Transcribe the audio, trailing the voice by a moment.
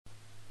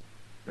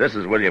This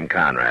is William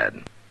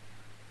Conrad.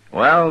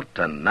 Well,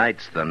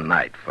 tonight's the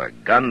night for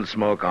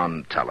Gunsmoke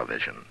on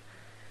television.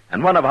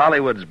 And one of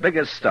Hollywood's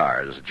biggest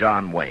stars,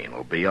 John Wayne,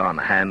 will be on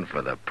hand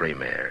for the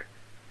premiere.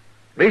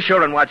 Be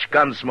sure and watch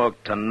Gunsmoke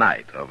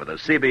tonight over the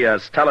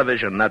CBS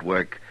television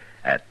network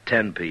at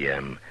 10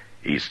 p.m.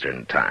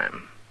 Eastern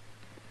Time.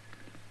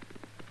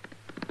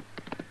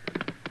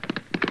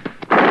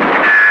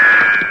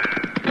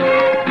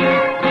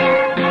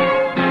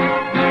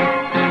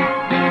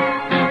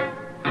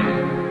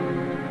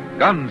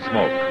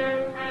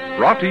 Gunsmoke,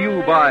 brought to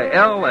you by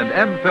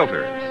L&M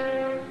Filters.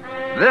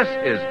 This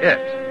is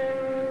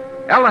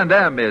it.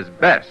 L&M is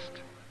best,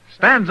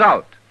 stands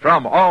out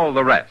from all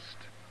the rest.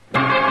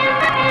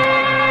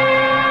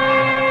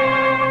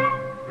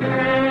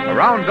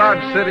 Around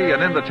Dodge City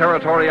and in the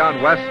territory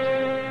on West,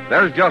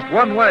 there's just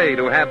one way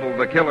to handle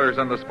the killers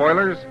and the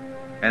spoilers,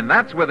 and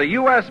that's with a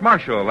U.S.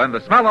 Marshal and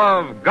the smell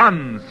of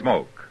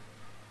Gunsmoke.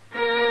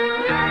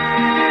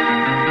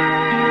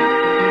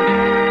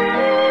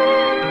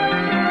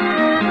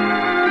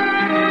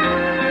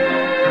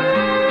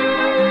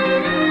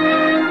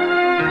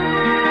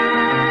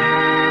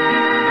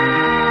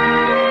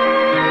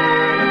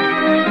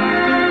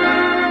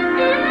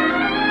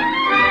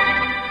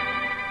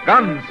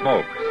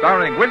 Gunsmoke,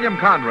 starring William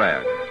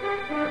Conrad,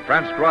 the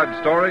transcribed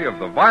story of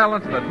the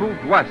violence that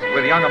moved west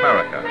with young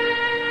America,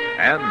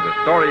 and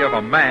the story of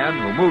a man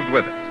who moved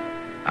with it.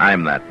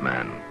 I'm that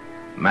man,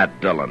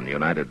 Matt Dillon,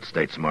 United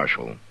States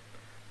Marshal.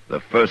 The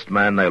first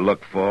man they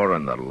look for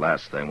and the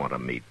last they want to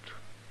meet.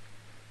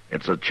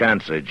 It's a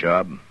chancy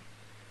job,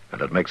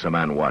 and it makes a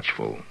man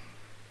watchful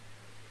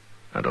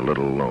and a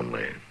little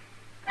lonely.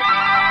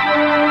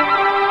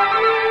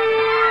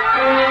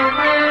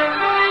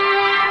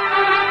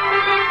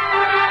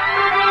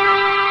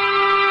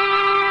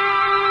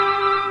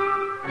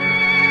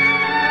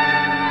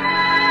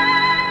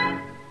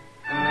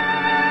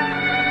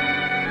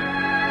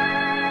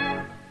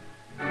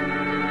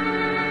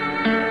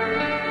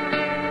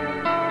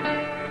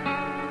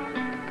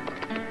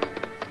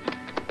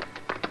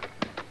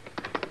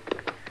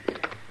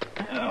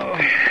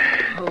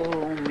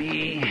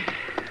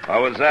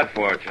 What was that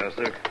for,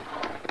 Chester?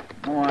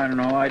 Oh, I don't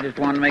know. I just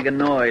wanted to make a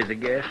noise, I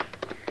guess.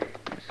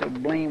 It's so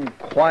blame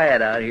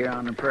quiet out here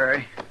on the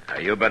prairie.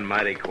 You've been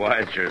mighty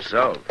quiet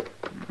yourself.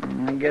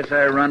 I guess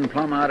I run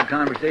plumb out of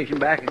conversation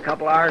back a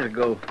couple hours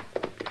ago.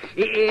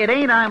 It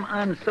ain't I'm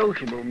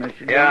unsociable,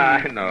 Mr.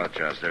 Yeah, Dillon. I know,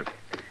 Chester.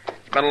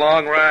 It's been a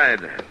long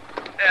ride.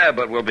 Yeah,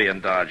 but we'll be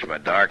in Dodge by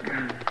dark.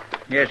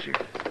 Yes, sir.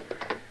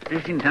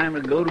 Just in time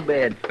to go to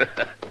bed.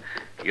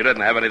 You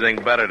didn't have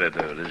anything better to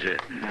do, did you?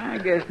 I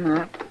guess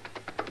not.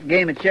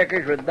 Game of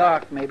checkers with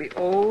Doc, maybe.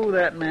 Oh,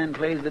 that man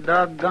plays the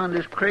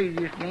doggonedest,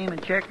 craziest game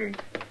of checkers.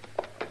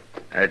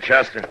 Hey,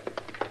 Chester.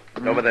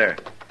 Over there.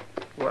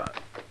 What?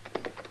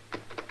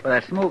 Well,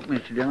 that smoke,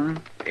 Mr.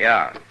 Dillon.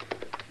 Yeah.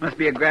 Must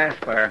be a grass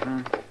fire,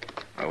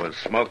 huh? Was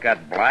smoke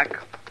that black?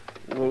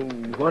 Well,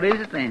 what is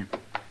it then?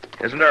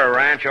 Isn't there a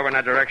ranch over in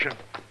that direction?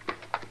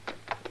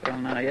 Well,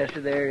 now, yes,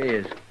 sir, there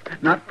is.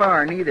 Not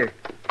far, neither.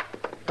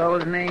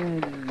 Fellow's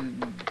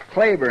named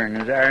Claiborne,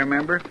 as I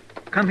remember.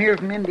 Come here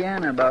from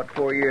Indiana about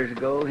 4 years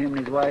ago. Him and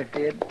his wife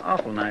did.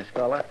 Awful nice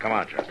fella. Come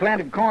on, Chester.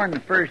 Planted corn the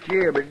first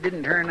year, but it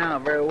didn't turn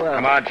out very well.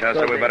 Come on,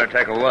 Chester. We better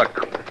take a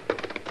look.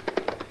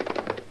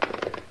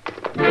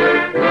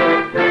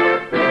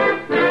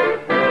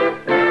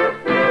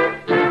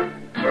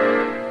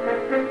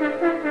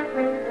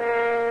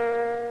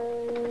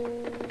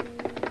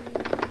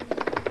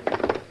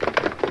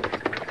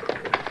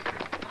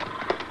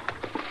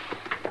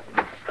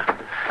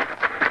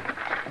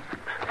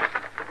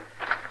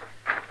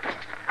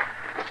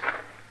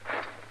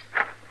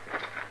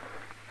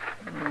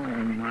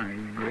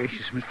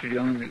 Mr.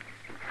 Dillon, the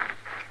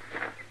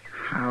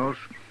house,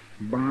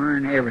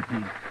 barn,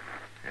 everything.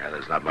 Yeah,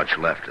 there's not much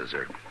left, is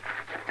there?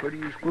 What do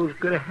you suppose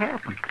could have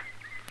happened?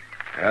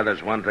 Yeah,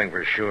 there's one thing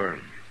for sure.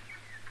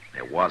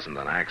 It wasn't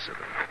an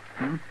accident.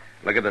 Hmm?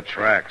 Look at the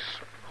tracks.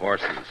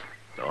 Horses.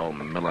 They're all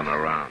milling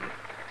around.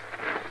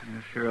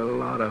 Yes, sure, a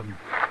lot of them.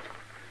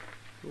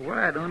 What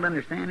I don't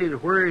understand is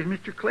where is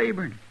Mr.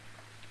 Claiborne?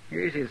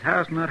 Here's his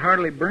house not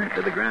hardly burnt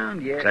to the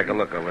ground yet. Take a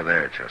look over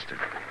there, Chester.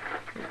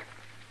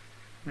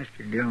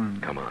 Mr.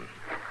 Dillon. Come on.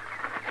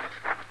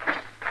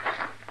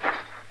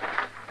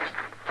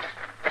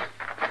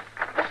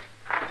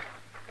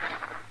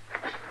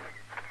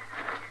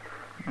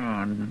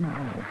 Oh,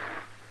 no.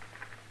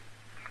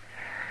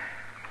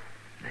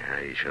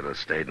 Yeah, he should have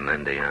stayed in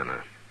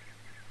Indiana.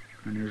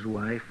 And his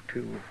wife,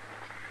 too.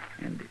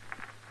 And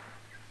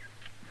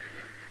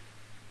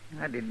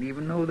I didn't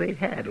even know they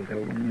had a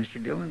little one,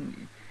 Mr.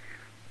 Dillon.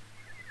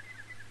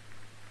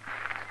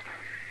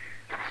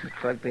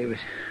 Looks like they was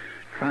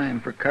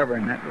trying for cover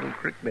in that little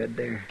creek bed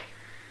there.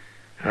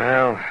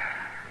 Well,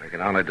 we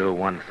can only do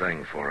one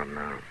thing for him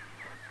now.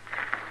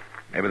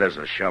 Maybe there's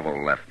a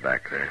shovel left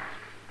back there.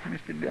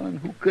 Mr. Dillon,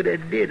 who could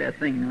have did a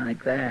thing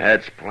like that?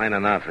 That's plain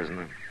enough, isn't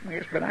it?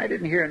 Yes, but I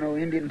didn't hear no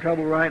Indian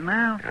trouble right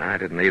now. I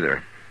didn't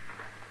either.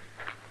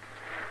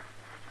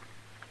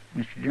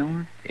 Mr.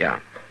 Dillon? Yeah.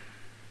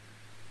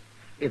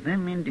 if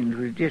them Indians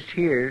was just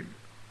here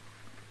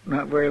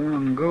not very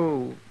long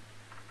ago,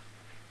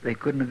 they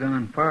couldn't have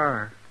gone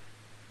far.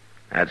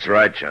 That's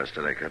right,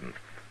 Chester. They couldn't.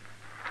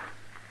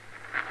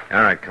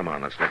 All right, come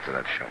on. Let's look for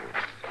that shovel.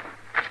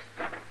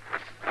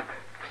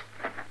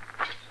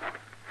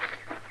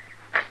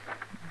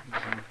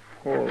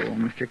 Oh,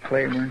 Mr.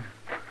 Claiborne.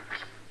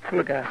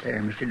 Look out there,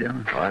 Mr.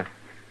 Dillon. What?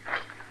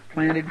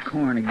 Planted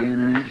corn again,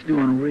 and it's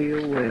doing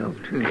real well,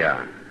 too.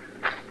 Yeah.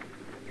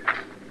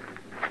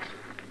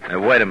 Hey,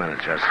 wait a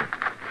minute, Chester.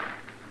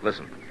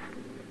 Listen.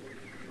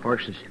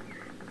 Horses.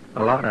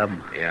 A lot of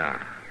them.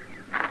 Yeah.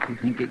 You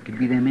think it could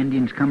be them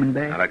Indians coming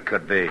back? Well, it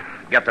could be.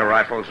 Get the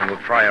rifles and we'll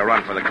try a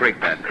run for the creek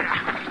bed.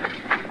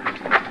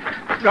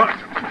 No,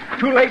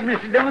 too late,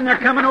 Mr. Dillon. They're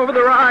coming over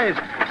the rise.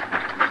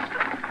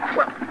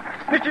 Well,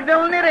 Mr.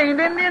 Dillon, it ain't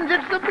Indians.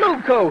 It's the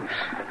Bluecoats.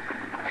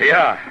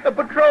 Yeah. A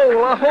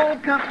patrol, a whole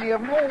company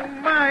of them. Oh,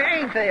 my,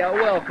 ain't they a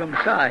welcome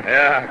sight?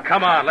 Yeah,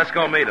 come on. Let's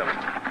go meet them.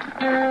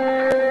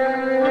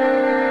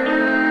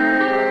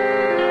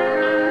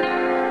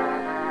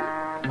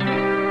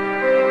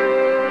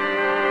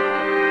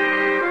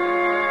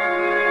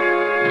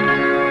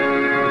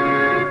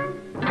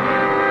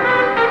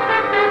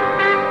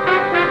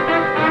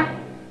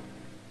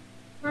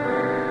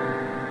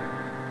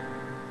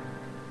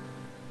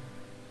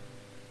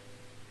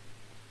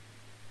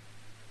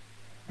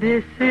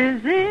 This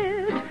is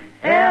it,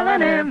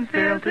 L&M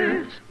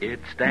filters. It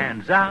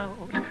stands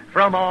out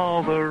from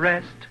all the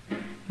rest.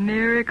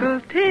 Miracle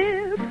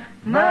tip,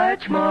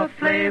 much more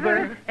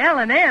flavor.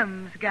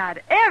 L&M's got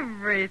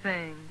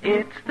everything.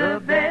 It's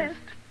the best.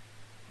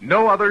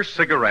 No other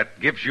cigarette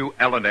gives you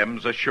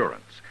L&M's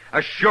assurance.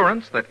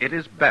 Assurance that it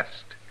is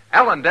best.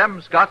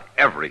 L&M's got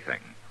everything.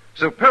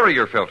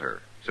 Superior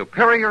filter,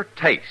 superior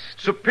taste,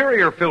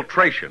 superior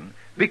filtration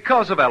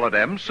because of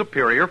L&M's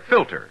superior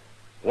filter.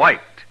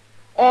 White,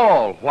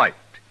 all white,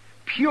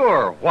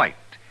 pure white,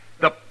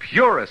 the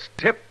purest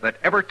tip that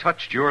ever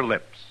touched your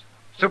lips.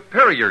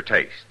 Superior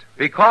taste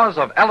because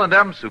of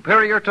L&M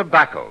superior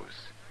tobaccos.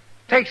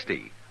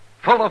 Tasty,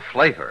 full of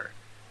flavor,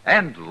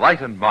 and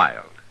light and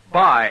mild.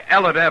 Buy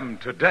L&M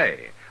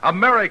today,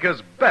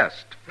 America's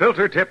best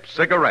filter tip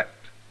cigarette.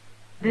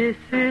 This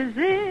is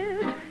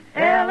it,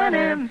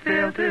 L&M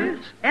filters.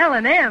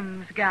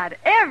 L&M's got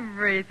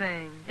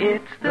everything.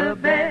 It's the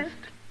best.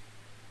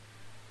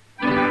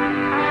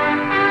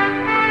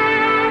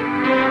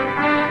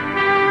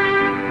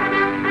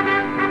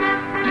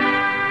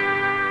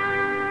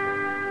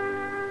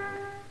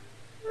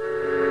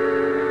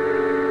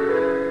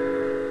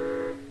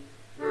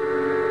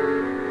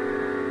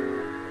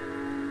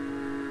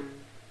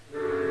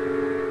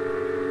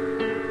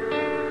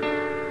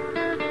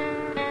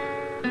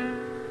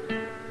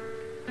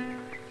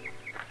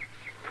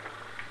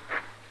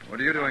 What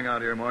are you doing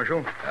out here,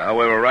 Marshal? We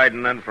were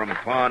riding in from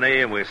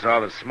Pawnee, and we saw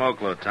the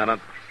smoke,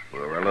 Lieutenant. We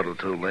were a little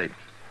too late.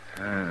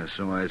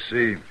 So I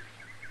see.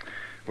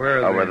 Where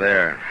are they? Over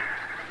there.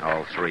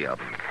 All three of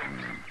them.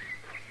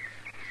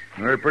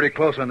 We're pretty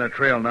close on their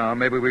trail now.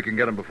 Maybe we can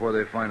get them before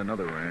they find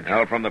another ranch.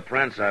 Well, from the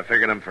prints, I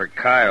figured them for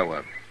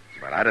Kiowa.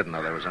 But I didn't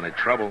know there was any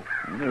trouble.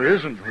 Well, there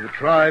isn't. With the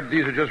tribe,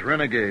 these are just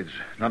renegades.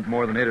 Not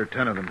more than 8 or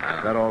 10 of them.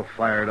 Got all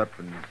fired up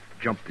and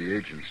jumped the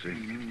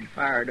agency.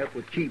 Fired up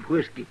with cheap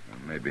whiskey.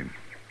 Maybe.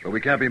 But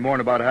we can't be more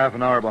than about half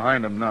an hour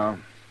behind them now.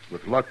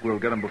 With luck, we'll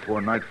get them before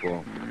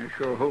nightfall. I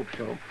sure hope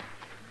so.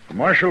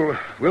 Marshal,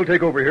 we'll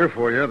take over here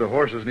for you. The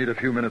horses need a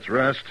few minutes'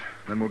 rest.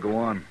 Then we'll go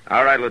on.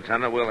 All right,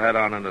 Lieutenant. We'll head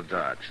on into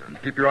Dodge. Then.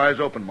 Keep your eyes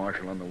open,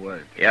 Marshal, on the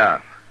way.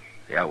 Yeah.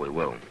 Yeah, we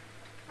will.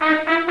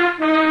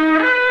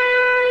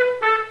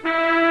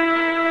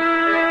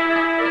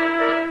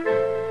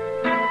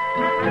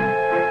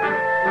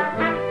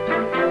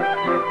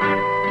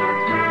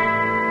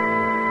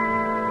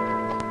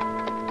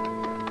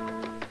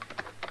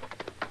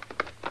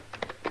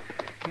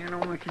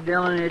 Mr.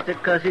 Dillon, it's a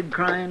cussed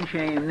crying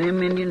shame.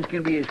 Them Indians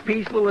can be as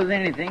peaceful as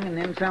anything, and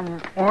then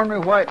some ornery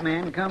white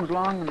man comes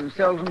along and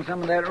sells them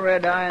some of that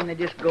red eye, and they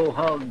just go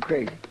hog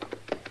crazy.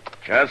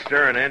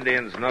 Chester, an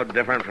Indian's no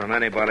different from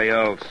anybody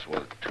else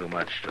with too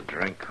much to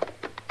drink.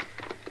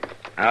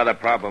 Now, the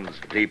problem's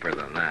deeper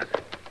than that.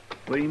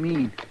 What do you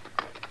mean?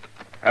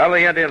 Well,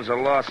 the Indians have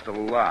lost a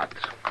lot.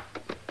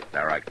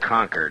 They're a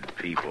conquered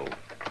people.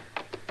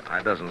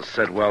 That doesn't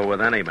sit well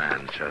with any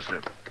man,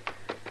 Chester.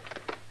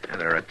 And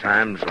there are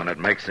times when it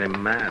makes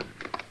him mad.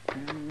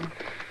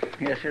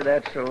 Yes, sir,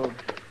 that's so.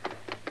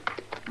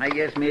 I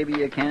guess maybe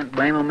you can't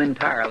blame them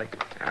entirely.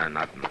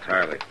 Not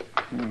entirely.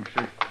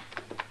 Sir.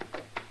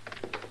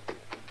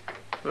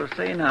 Well,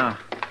 say now,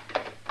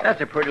 that's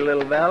a pretty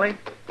little valley.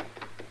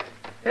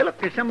 Hey, look,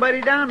 there's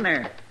somebody down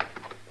there.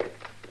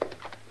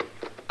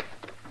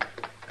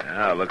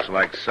 Yeah, looks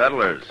like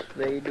settlers.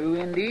 They do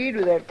indeed,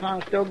 with that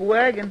Conestoga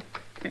wagon.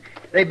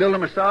 They built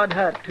them a sod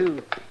hut,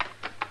 too.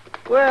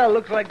 Well,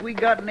 looks like we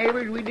got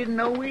neighbors we didn't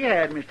know we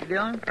had, Mr.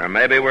 Dillon. Or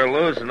maybe we're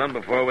losing them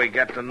before we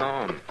get to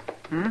know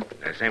them.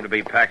 They seem to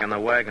be packing the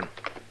wagon.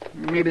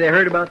 Maybe they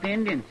heard about the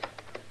Indians.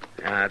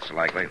 Yeah, that's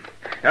likely.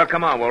 Well,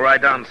 come on, we'll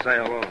ride down and say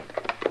hello.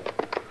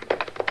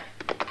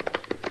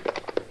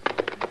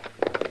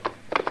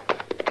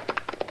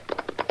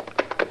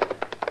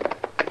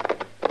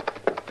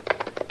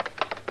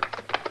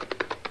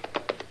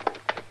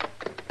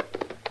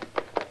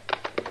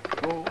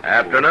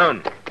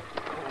 Afternoon.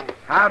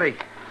 Howdy.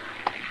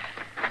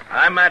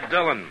 I'm Matt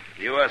Dillon,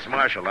 U.S.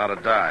 Marshal out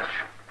of Dodge.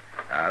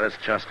 This is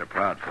Chester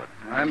Proudfoot.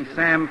 I'm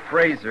Sam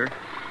Fraser.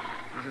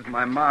 This is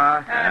my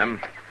ma.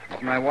 Sam, This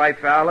is my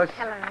wife, Alice.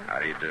 Hello. how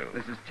do you do?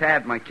 This is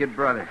Tad, my kid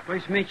brother.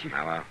 Pleased to meet you.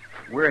 Hello.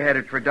 We're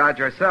headed for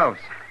Dodge ourselves.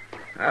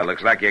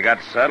 Looks like you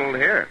got settled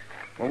here.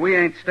 Well, we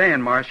ain't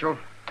staying, Marshal.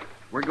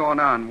 We're going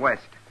on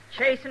west.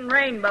 Chasing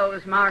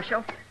rainbows,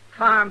 Marshal.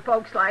 Farm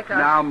folks like us.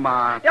 Now,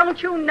 Ma.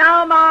 Don't you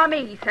now ma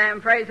me,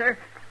 Sam Fraser.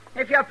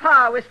 If your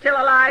pa was still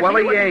alive, Well,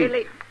 he wouldn't ain't.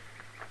 believe...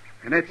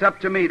 And it's up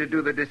to me to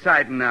do the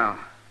deciding now.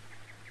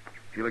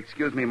 If you'll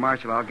excuse me,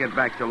 Marshal, I'll get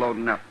back to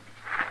loading up.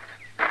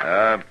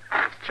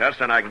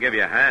 Chester and I can give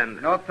you a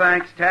hand. No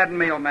thanks. Tad and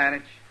me'll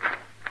manage.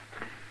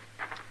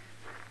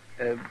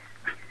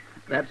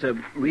 That's a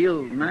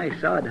real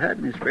nice odd hut,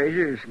 Miss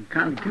Fraser. It's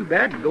kind of too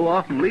bad to go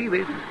off and leave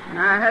it.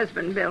 My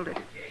husband built it,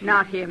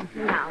 not him.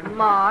 Now,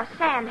 Ma,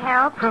 Sam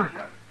helped.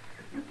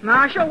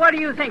 Marshal, what do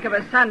you think of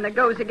a son that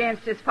goes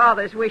against his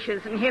father's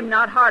wishes and him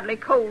not hardly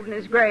cold in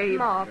his grave?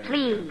 Ma,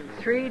 please.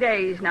 3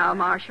 days now,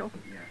 Marshal.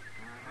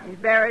 He's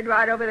buried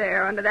right over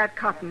there under that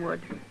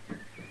cottonwood.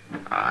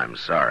 I'm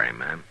sorry,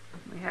 ma'am.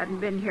 We hadn't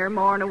been here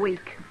more than a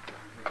week.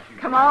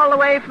 Come all the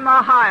way from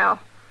Ohio,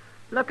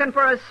 looking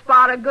for a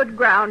spot of good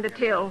ground to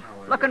till,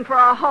 looking for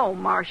a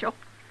home, Marshal.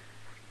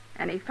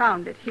 And he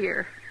found it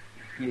here.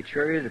 It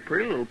sure is a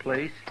pretty little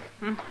place.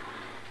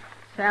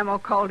 Samuel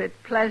called it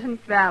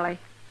Pleasant Valley.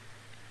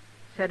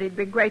 Said he'd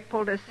be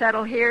grateful to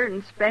settle here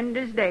and spend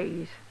his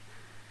days.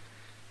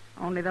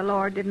 Only the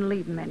Lord didn't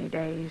leave him any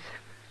days.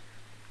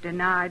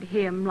 Denied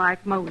him,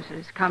 like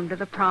Moses, come to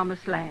the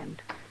promised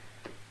land.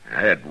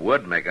 It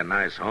would make a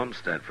nice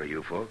homestead for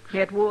you folks.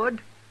 It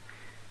would.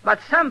 But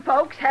some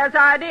folks has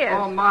ideas.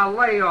 Oh, Ma,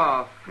 lay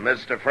off.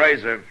 Mr.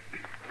 Fraser,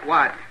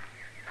 What?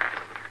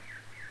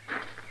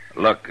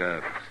 look,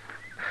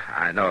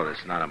 I know this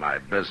is none of my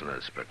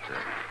business, but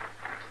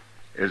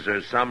is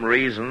there some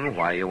reason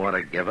why you want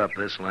to give up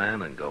this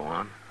land and go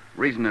on?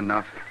 Reason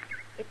enough.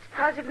 It's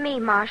because of me,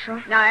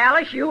 Marshal. Now,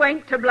 Alice, you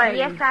ain't to blame.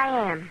 Yes,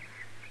 I am.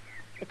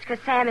 It's because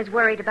Sam is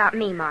worried about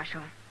me,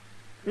 Marshal.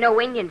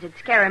 No Indians would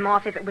scare him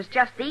off if it was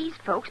just these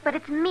folks, but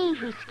it's me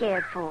he's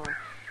scared for.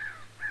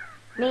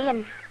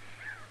 Me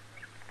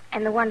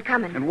and the one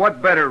coming. And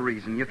what better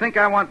reason? You think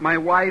I want my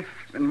wife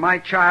and my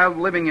child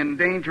living in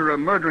danger of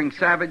murdering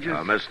savages?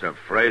 Mr.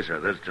 Fraser,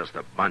 there's just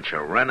a bunch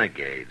of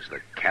renegades.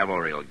 The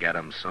cavalry will get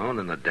 'em soon,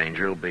 and the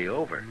danger will be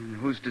over.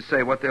 Who's to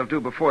say what they'll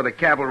do before the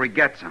cavalry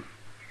gets them?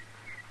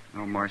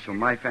 No, Marshal,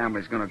 my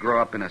family's going to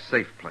grow up in a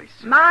safe place.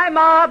 My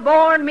ma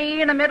born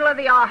me in the middle of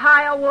the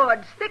Ohio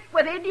woods, thick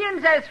with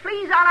Indians as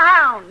fleas on a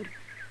hound.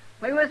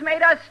 We was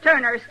made of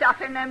sterner stuff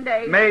in them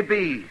days.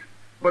 Maybe,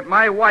 but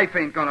my wife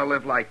ain't going to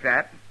live like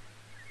that.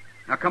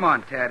 Now, come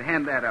on, Tad,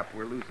 hand that up.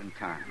 We're losing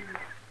time.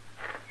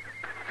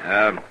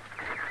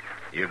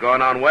 You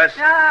going on west?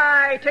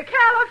 Aye, to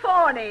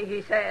California,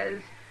 he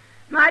says.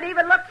 Might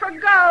even look for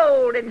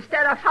gold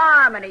instead of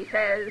farming, he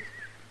says.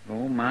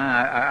 Oh,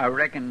 my, I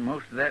reckon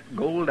most of that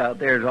gold out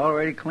there is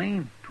already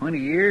clean. 20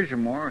 years or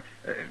more.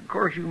 Of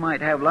course, you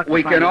might have luck.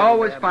 We can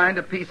always find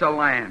a piece of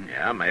land.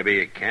 Yeah, maybe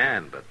you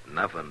can, but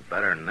nothing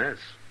better than this.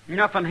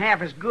 Nothing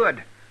half as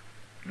good.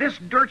 This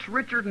dirt's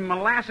richer than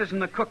molasses in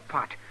the cook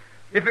pot.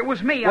 If it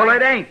was me, Well,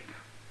 it ain't.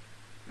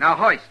 Now,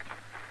 hoist.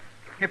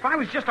 If I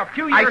was just a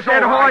few I years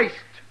said old... hoist.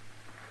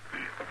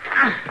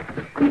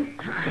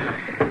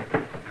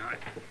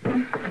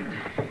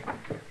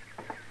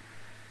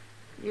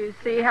 You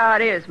see how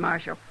it is,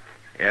 Marshal.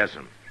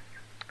 Yes'm.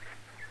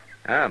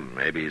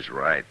 Maybe he's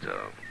right.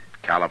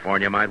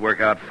 California might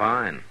work out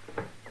fine.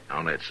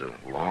 Only it's a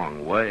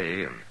long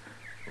way, and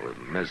with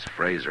Miss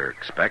Fraser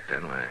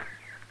expecting, why,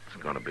 it's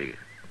going to be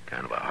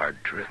kind of a hard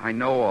trip. I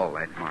know all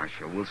that,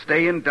 Marshal. We'll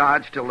stay in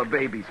Dodge till the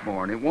baby's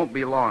born. It won't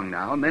be long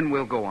now, and then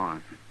we'll go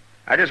on.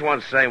 I just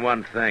want to say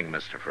one thing,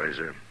 Mr.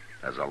 Fraser,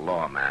 as a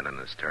lawman in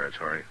this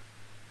territory.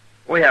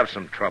 We have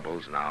some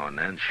troubles now and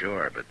then,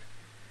 sure, but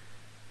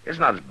it's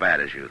not as bad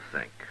as you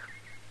think.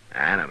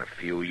 And in a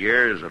few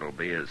years, it'll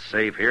be as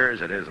safe here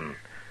as it is in,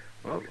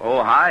 well,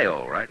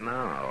 Ohio right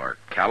now, or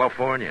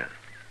California.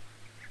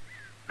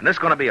 And this is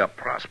going to be a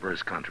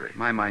prosperous country.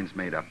 My mind's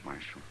made up,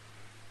 Marshal.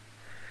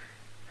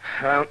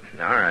 Well,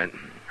 all right.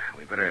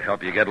 We better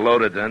help you get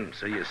loaded then.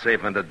 See you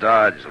safe into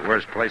Dodge. The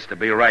worst place to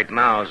be right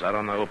now is out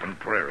on the open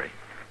prairie.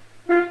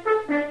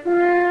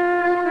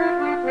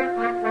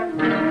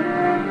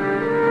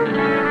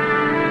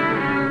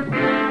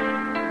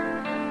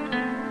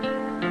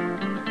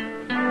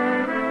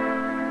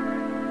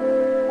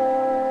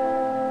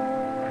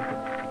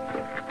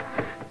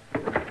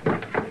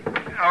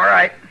 All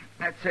right.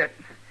 That's it.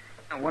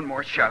 Now, one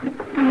more shove.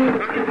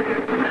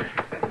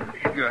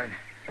 Good.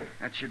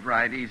 That should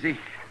ride easy.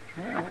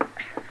 Well,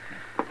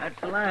 that's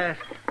the last.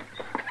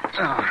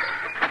 Oh.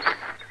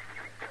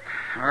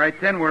 All right,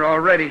 then. We're all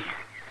ready.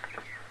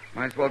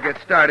 Might as well get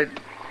started.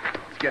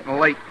 It's getting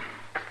late.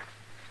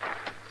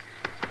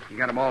 You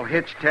got them all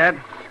hitched, Tad?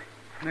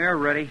 They're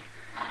ready.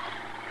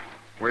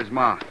 Where's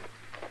Ma?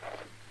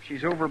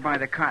 She's over by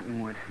the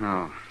cottonwood.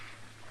 Oh.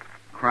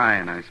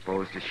 crying, I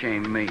suppose, to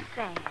shame me.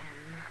 Sam.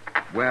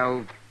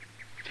 Well,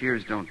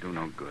 tears don't do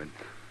no good.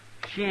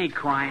 She ain't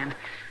crying.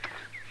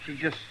 She's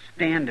just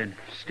standing,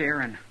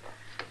 staring.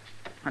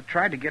 I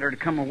tried to get her to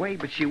come away,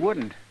 but she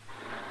wouldn't.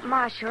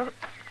 Marshal,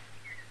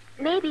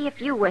 maybe if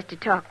you was to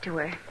talk to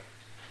her.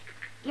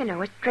 You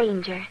know, a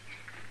stranger.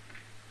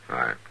 All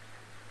right.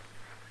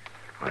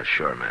 Well,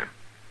 sure, ma'am.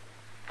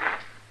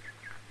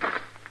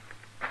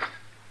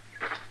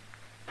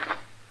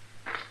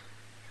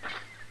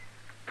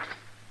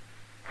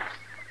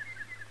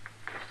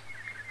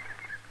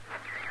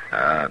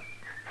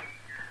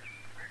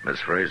 Miss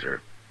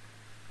Fraser.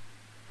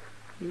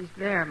 He's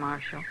there,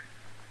 Marshal.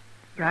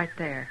 Right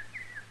there.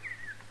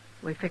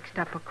 We fixed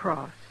up a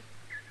cross.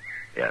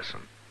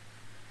 Yes'm.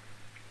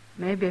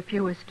 Maybe if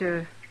you was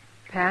to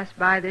pass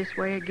by this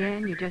way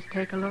again, you just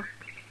take a look.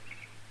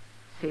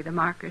 See the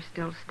marker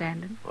still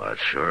standing? Well,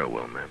 sure it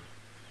will, ma'am.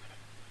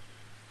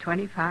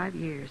 25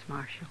 years,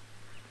 Marshal.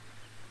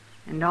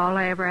 And all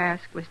I ever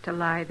asked was to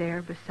lie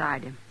there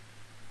beside him.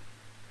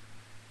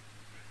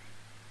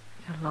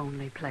 It's a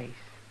lonely place.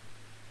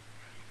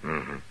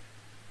 Mm-hmm.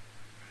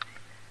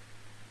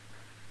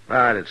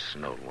 But it's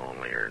no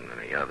lonelier than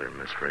any other,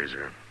 Miss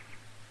Fraser.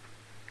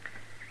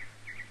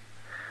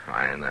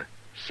 Why, in the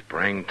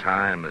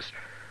springtime, this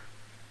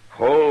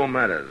whole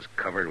meadow's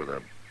covered with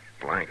a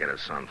blanket of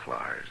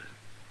sunflowers.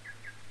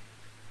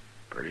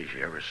 Pretty as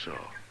you ever saw.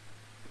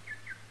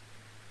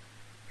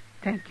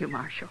 Thank you,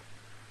 Marshal.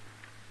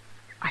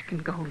 I can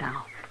go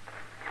now.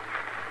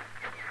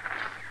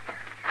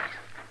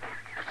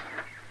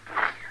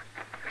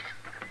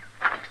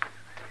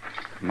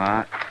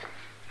 Ma,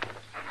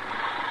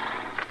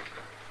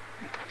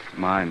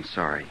 I'm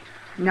sorry.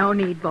 No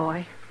need,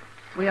 boy.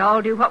 We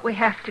all do what we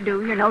have to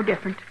do. You're no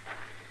different.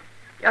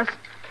 Just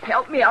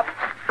help me up.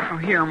 Oh,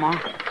 here, Ma.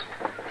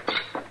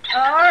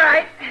 All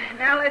right.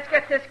 Now let's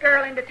get this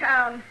girl into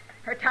town.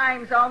 Her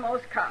time's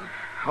almost come.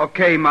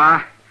 Okay,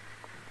 Ma.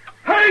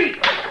 Hey!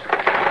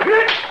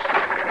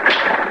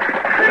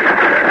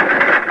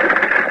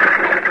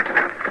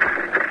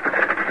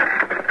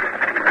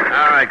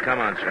 All right, come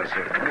on,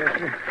 Chester. Yes,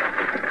 sir.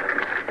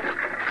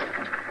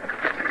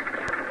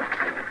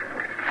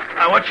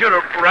 I want you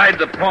to ride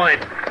the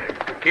point.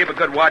 Keep a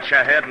good watch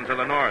ahead and to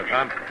the north,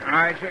 huh? All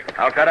right, sir.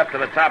 I'll cut up to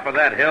the top of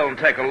that hill and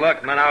take a look,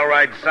 and then I'll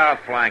ride south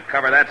flank,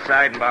 cover that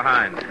side and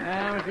behind.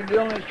 Mr.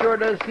 Dillon, it sure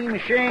does seem a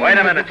shame. Wait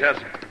a minute,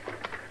 Chester.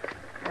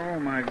 Oh,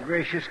 my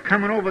gracious,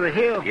 coming over the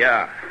hill.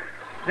 Yeah.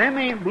 Them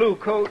ain't blue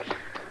coats.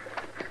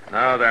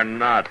 No, they're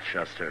not,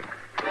 Chester.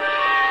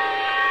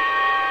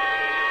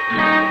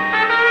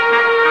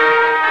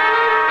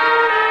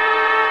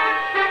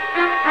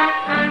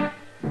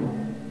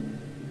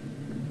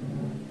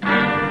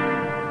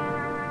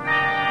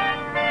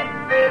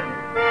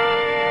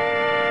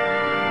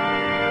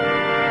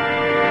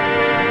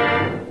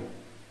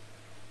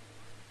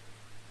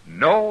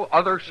 No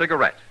other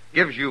cigarette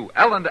gives you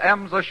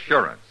L&M's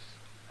assurance.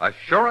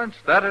 Assurance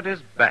that it is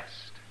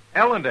best.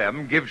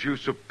 L&M gives you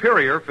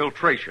superior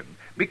filtration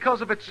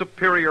because of its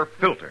superior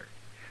filter.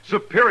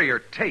 Superior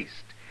taste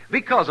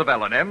because of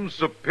L&M's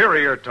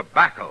superior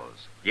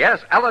tobaccos.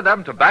 Yes,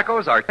 L&M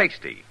tobaccos are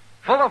tasty,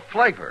 full of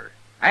flavor,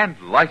 and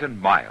light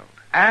and mild.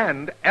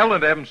 And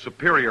L&M's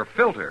superior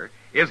filter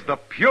is the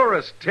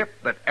purest tip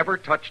that ever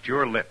touched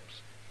your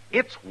lips.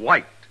 It's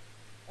white,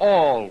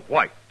 all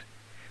white.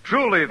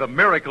 Truly the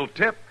miracle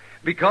tip,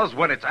 because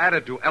when it's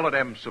added to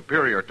L&M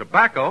superior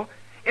tobacco,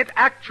 it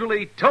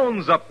actually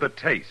tones up the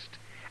taste,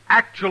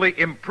 actually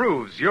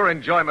improves your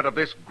enjoyment of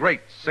this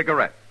great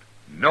cigarette.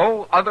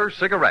 No other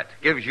cigarette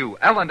gives you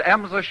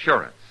L&M's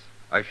assurance.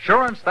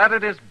 Assurance that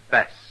it is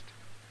best.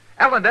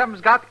 L&M's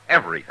got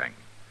everything.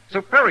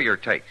 Superior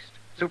taste,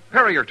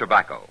 superior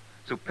tobacco,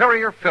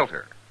 superior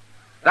filter.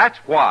 That's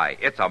why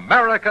it's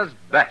America's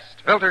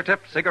best filter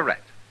tip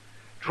cigarette.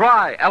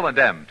 Try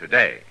L&M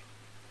today.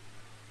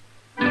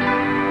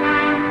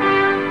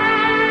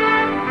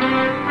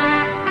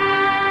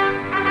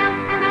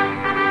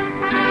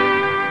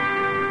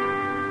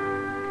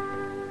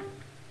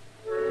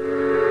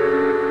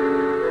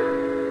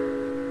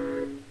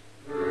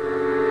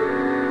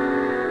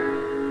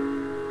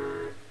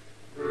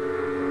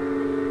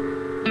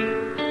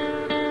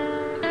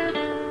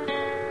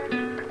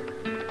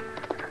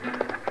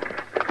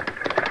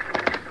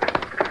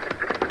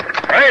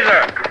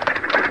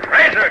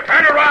 Fraser,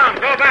 turn around.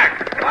 Go back.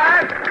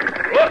 What?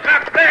 Look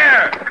up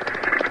there.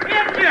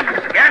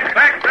 Indians! Get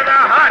back to the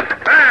hut.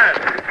 Fast.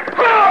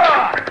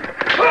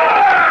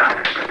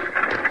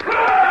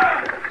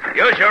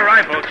 Use your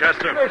rifle,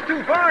 Chester. It's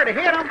too far to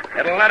hit them.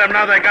 It'll let them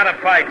know they got to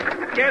fight.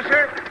 Yes,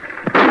 sir.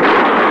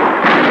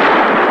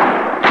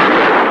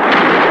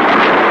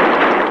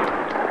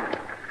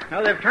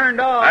 Now they've turned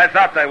off. I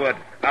thought they would.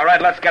 All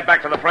right, let's get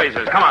back to the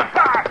Frasers. Come on.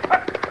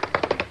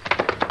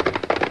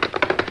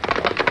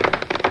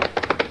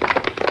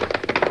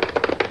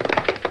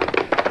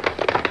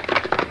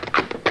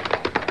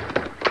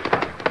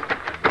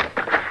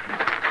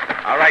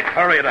 All right,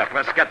 hurry it up.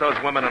 Let's get those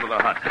women into the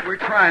hut. We're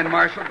trying,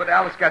 Marshal, but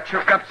Alice got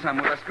shook up some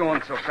with us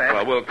going so fast.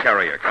 Well, we'll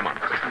carry her. Come on.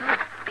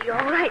 be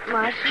all right,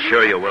 Marshal.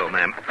 Sure you will,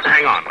 ma'am.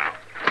 Hang on now.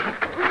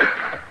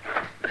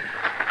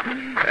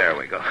 There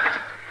we go.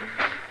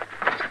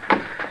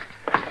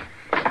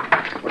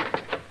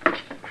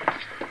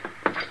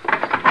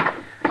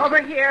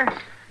 Over here.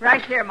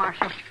 Right here,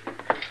 Marshal.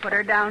 Put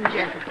her down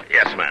gently.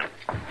 Yes, ma'am.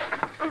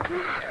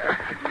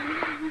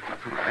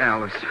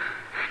 Alice.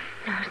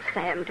 Oh,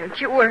 Sam, don't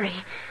you worry.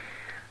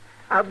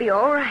 I'll be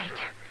all right.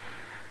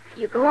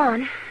 You go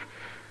on.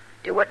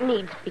 Do what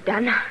needs to be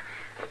done.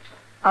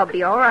 I'll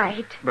be all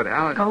right. But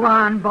Alice... Go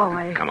on,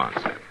 boy. Come on,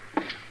 Sam.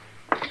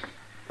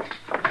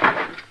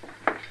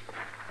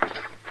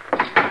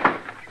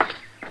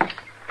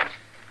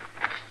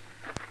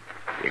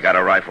 You got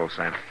a rifle,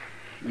 Sam?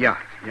 Yeah,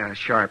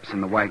 Sharp's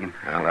in the wagon.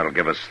 Well, that'll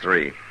give us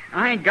 3.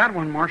 I ain't got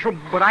one, Marshal,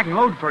 but I can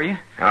load for you.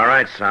 All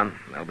right, son.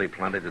 There'll be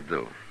plenty to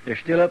do. They're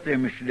still up there,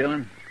 Mr.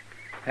 Dillon.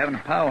 Having a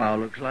powwow,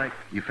 looks like.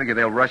 You figure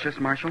they'll rush us,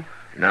 Marshal?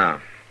 No.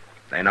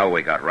 They know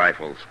we got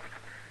rifles.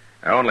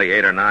 There are only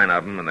 8 or 9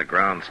 of them, and the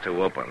ground's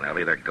too open. They'll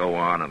either go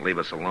on and leave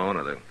us alone,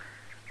 or they'll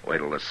wait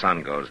till the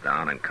sun goes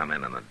down and come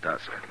in the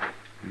dusk.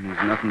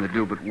 There's nothing to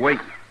do but wait.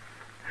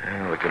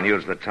 Well, we can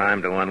use the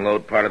time to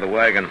unload part of the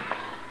wagon.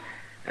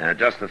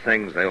 Just the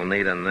things they'll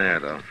need in there,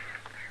 though.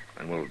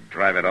 And we'll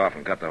drive it off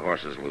and cut the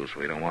horses loose.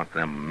 We don't want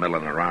them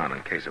milling around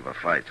in case of a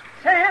fight.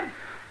 Sam,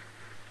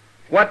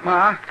 What,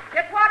 Ma?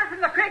 get water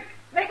from the creek.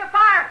 Make a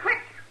fire, quick.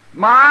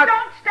 Ma?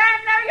 Don't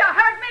stand there. You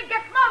heard me.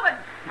 Get moving.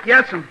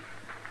 Yes'm.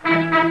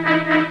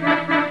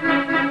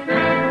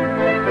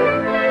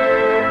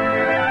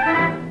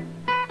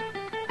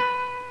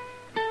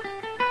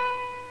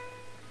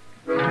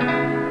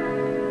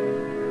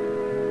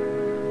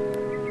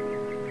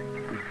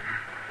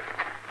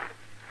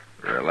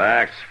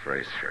 Relax,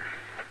 Fraser.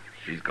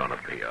 She's gonna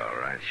be all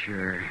right.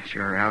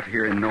 Sure, out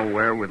here in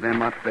nowhere with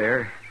them up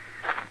there.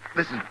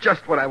 This is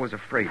just what I was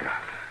afraid of.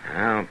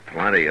 Well,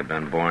 plenty have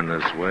been born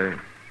this way.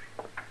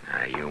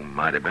 You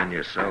might have been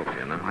yourself,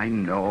 you know. I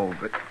know,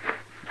 but...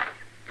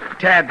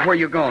 Tad, where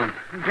you going?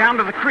 Down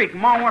to the creek.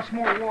 Ma wants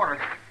more water.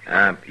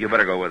 You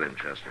better go with him,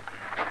 Chester.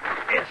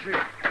 Yes,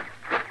 sir.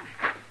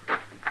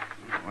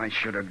 I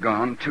should have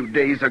gone 2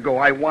 days ago.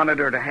 I wanted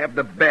her to have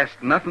the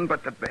best, nothing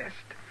but the best.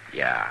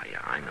 Yeah,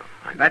 I know.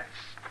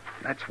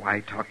 That's why I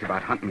talked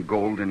about hunting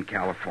gold in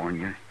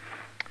California.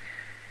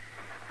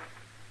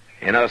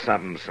 You know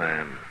something,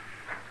 Sam?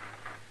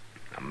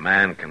 A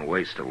man can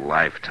waste a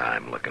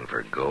lifetime looking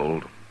for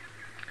gold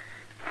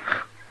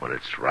when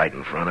it's right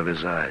in front of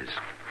his eyes.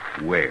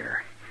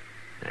 Where?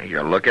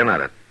 You're looking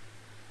at it.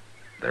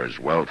 There's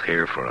wealth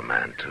here for a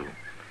man, too.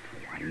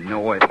 I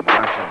know it,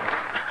 Marshal.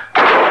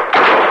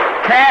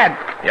 Tad!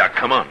 Yeah,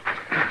 come on.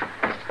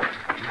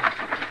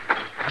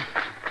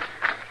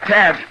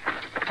 Tad!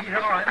 He's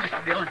all right,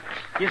 Mr. Dillon.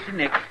 Just a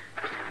nick.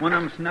 One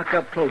of them snuck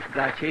up close,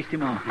 but I chased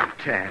him off.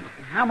 Tad.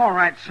 I'm all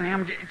right,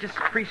 Sam. Just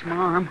crease my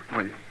arm.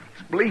 Well,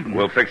 it's bleeding.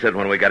 We'll fix it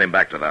when we get him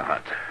back to the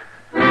hut.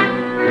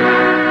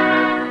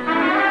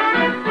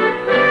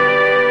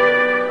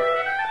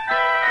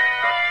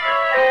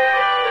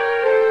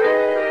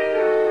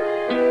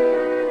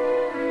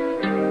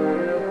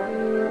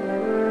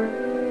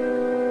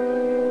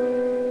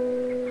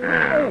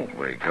 There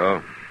we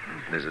go.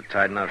 Is it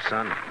tight enough,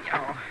 son?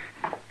 Oh,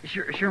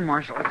 sure,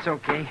 Marshal. It's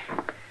okay.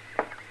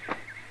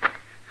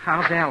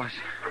 How's Alice?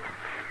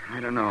 I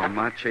don't know.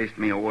 Ma chased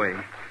me away.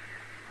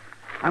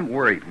 I'm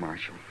worried,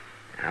 Marshal.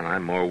 And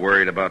I'm more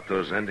worried about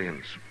those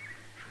Indians.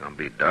 It's going to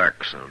be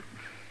dark soon.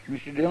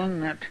 Mr.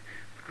 Dillon, that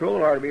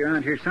patrol ought to be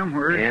around here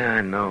somewhere. Yeah,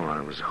 I know. I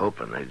was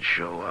hoping they'd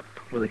show up.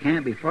 Well, they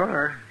can't be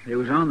far. They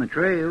was on the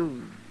trail.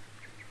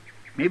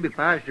 Maybe if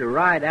I was to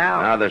ride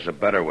out... Now, there's a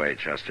better way,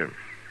 Chester.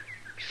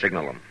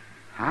 Signal them.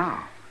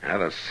 How? Yeah,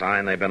 the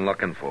sign they've been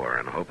looking for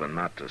and hoping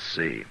not to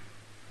see.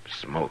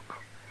 Smoke.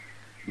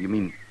 You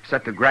mean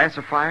set the grass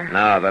afire?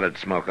 No, that'd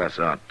smoke us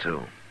out,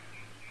 too.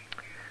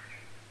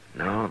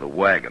 No, the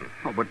wagon.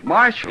 Oh, but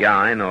Marshal... Yeah,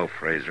 I know,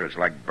 Fraser. It's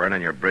like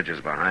burning your bridges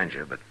behind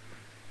you, but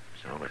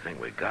it's the only thing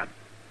we got.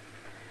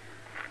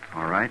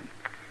 All right.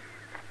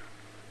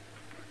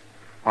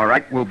 All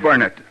right, we'll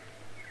burn it.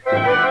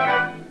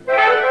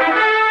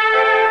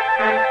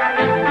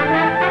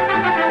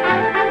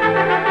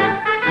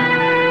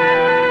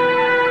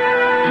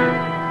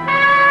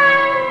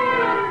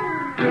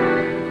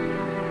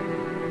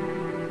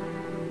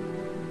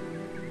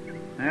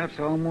 Well, it's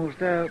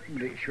almost out,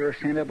 but it sure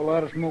sent up a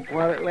lot of smoke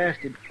while it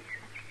lasted.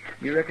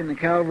 You reckon the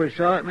cavalry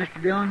saw it,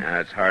 Mr. Dillon? Yeah,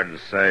 it's hard to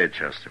say,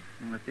 Chester.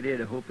 Well, if they did,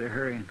 I hope they're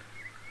hurrying.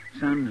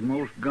 Sun's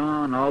most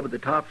gone, all but the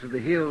tops of the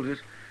hills. This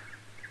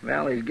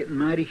valley's getting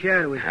mighty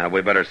shadowy.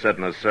 We better sit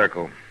in a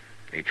circle.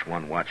 Each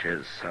one watch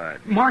his side.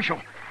 Marshal,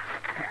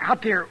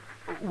 out there,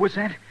 was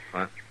that...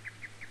 What?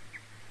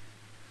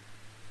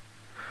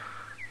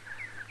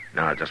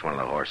 No, just one of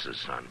the horses,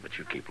 son, but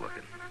you keep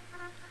looking.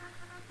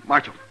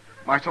 Marshal,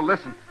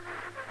 listen.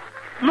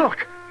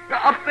 Look,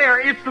 up there,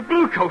 it's the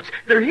Bluecoats.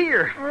 They're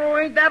here. Oh,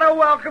 ain't that a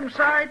welcome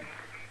sight?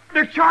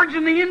 They're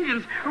charging the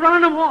Indians,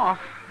 running them off.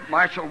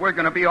 Marshal, we're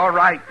going to be all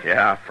right.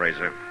 Yeah,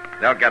 Fraser.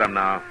 They'll get him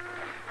now.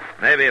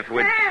 Maybe if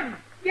we... Sam,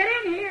 get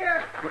in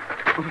here.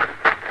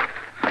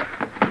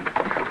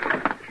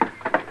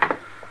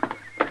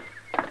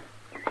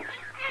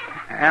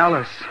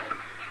 Alice.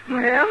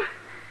 Well,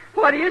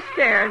 what are you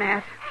staring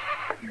at?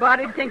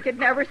 Body'd think you'd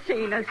never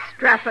seen a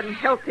strapping,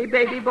 healthy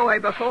baby boy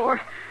before.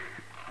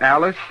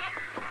 Alice?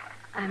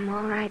 I'm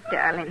all right,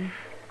 darling.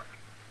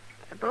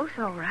 We're both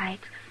all right.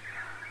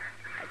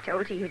 I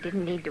told you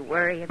didn't need to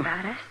worry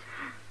about us.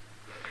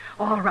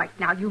 All right,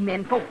 now, you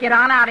men folk, get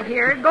on out of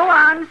here. Go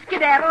on,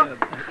 skedaddle.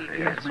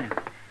 Yes, ma'am.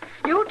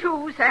 You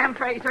too, Sam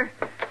Fraser.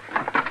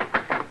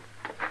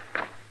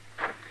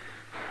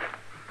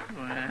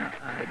 Well,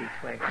 I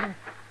declare.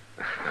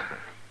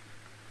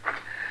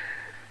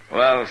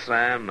 Well,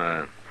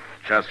 Sam,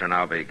 Chester and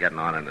I'll be getting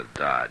on into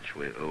Dodge.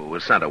 We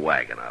sent a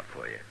wagon up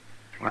for you.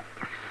 What?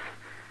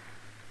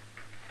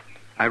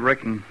 I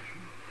reckon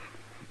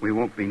we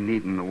won't be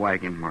needing the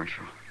wagon,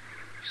 Marshal.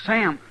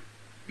 Sam,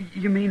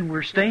 you mean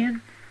we're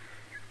staying?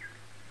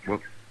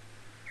 Well,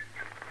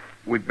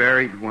 we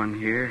buried one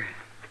here,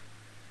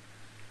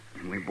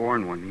 and we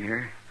born one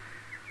here,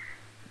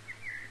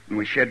 and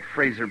we shed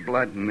Fraser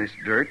blood in this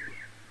dirt.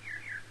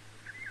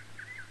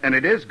 And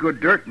it is good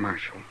dirt,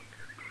 Marshal.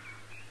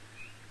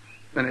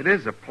 And it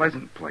is a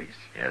pleasant place.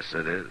 Yes,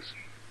 it is.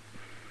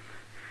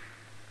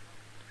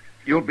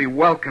 You'll be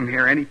welcome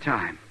here any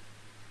time.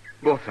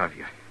 Both of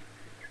you.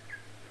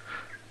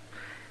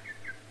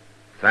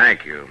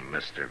 Thank you,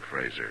 Mr.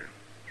 Fraser.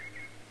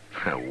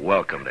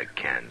 Welcome to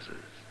Kansas.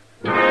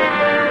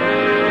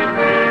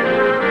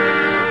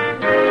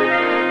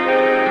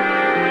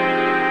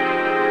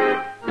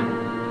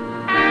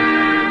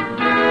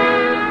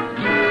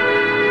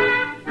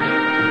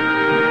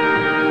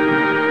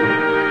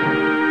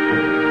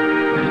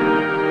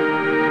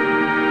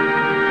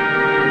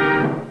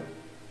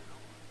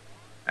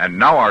 And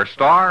now our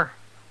star,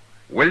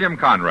 William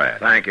Conrad.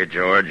 Thank you,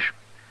 George.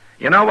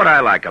 You know what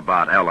I like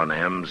about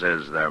L&M's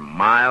is they're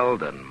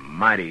mild and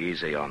mighty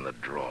easy on the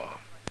draw.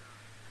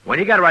 When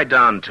you get right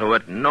down to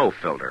it, no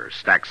filter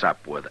stacks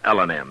up with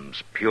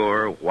L&M's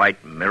pure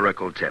white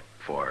miracle tip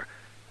for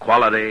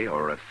quality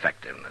or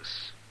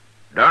effectiveness.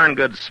 Darn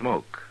good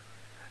smoke.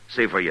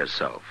 See for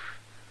yourself.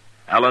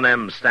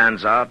 L&M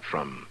stands out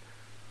from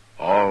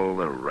all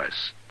the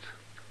rest.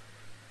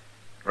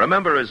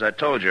 Remember, as I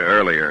told you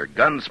earlier,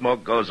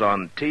 Gunsmoke goes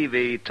on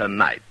TV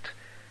tonight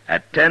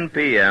at 10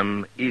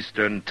 p.m.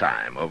 Eastern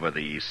Time over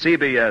the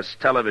CBS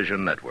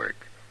television network.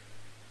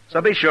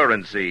 So be sure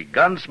and see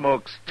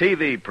Gunsmoke's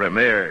TV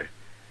premiere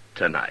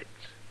tonight.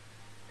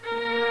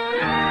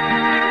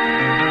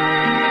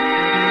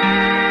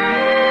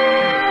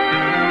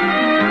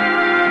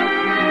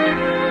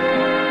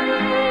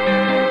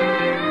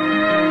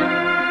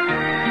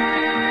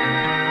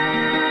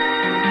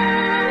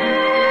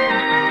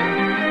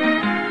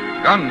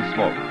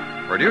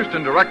 Gunsmoke, produced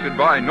and directed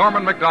by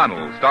Norman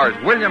MacDonald, stars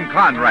William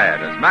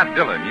Conrad as Matt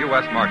Dillon,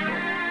 U.S. Marshal.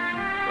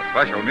 The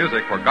special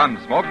music for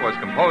Gunsmoke was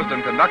composed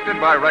and conducted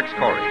by Rex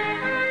Corey.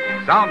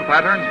 Sound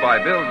patterns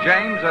by Bill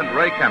James and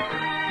Ray Kemper.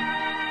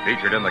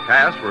 Featured in the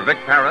cast were Vic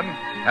Perrin,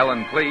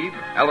 Helen Cleve,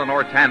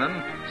 Eleanor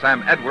Tannen,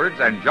 Sam Edwards,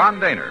 and John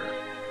Daner.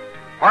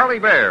 Harley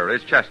Bear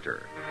is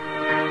Chester.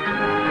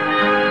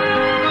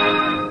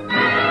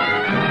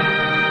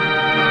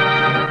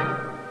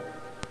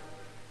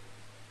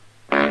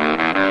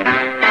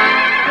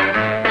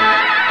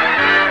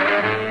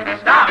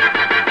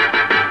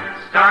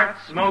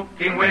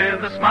 Smoking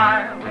with a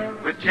smile,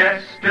 with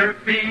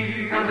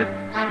Chesterfield.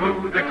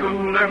 Smoother,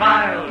 cooler,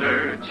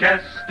 milder,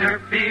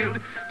 Chesterfield.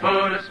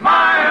 Put a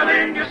smile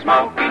in your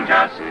smoking,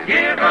 just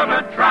give 'em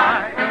a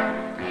try.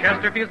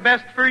 Chesterfield's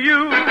best for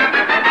you.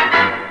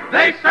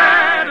 They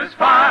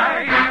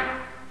satisfy.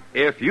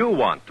 If you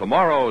want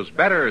tomorrow's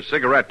better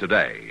cigarette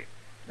today,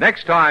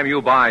 next time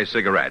you buy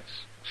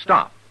cigarettes,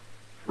 stop.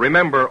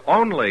 Remember,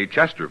 only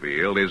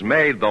Chesterfield is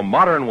made the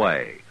modern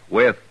way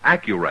with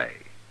Accuray.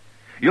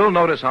 You'll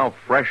notice how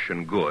fresh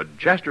and good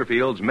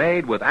Chesterfield's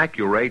made with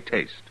Accuray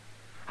taste,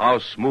 how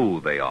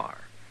smooth they are,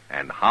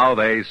 and how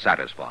they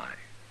satisfy.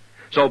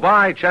 So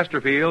buy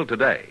Chesterfield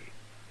today.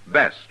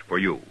 Best for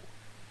you.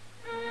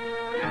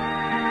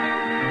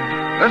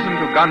 Listen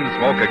to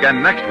Gunsmoke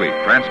again next week,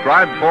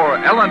 transcribed for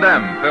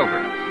L&M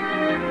Filters.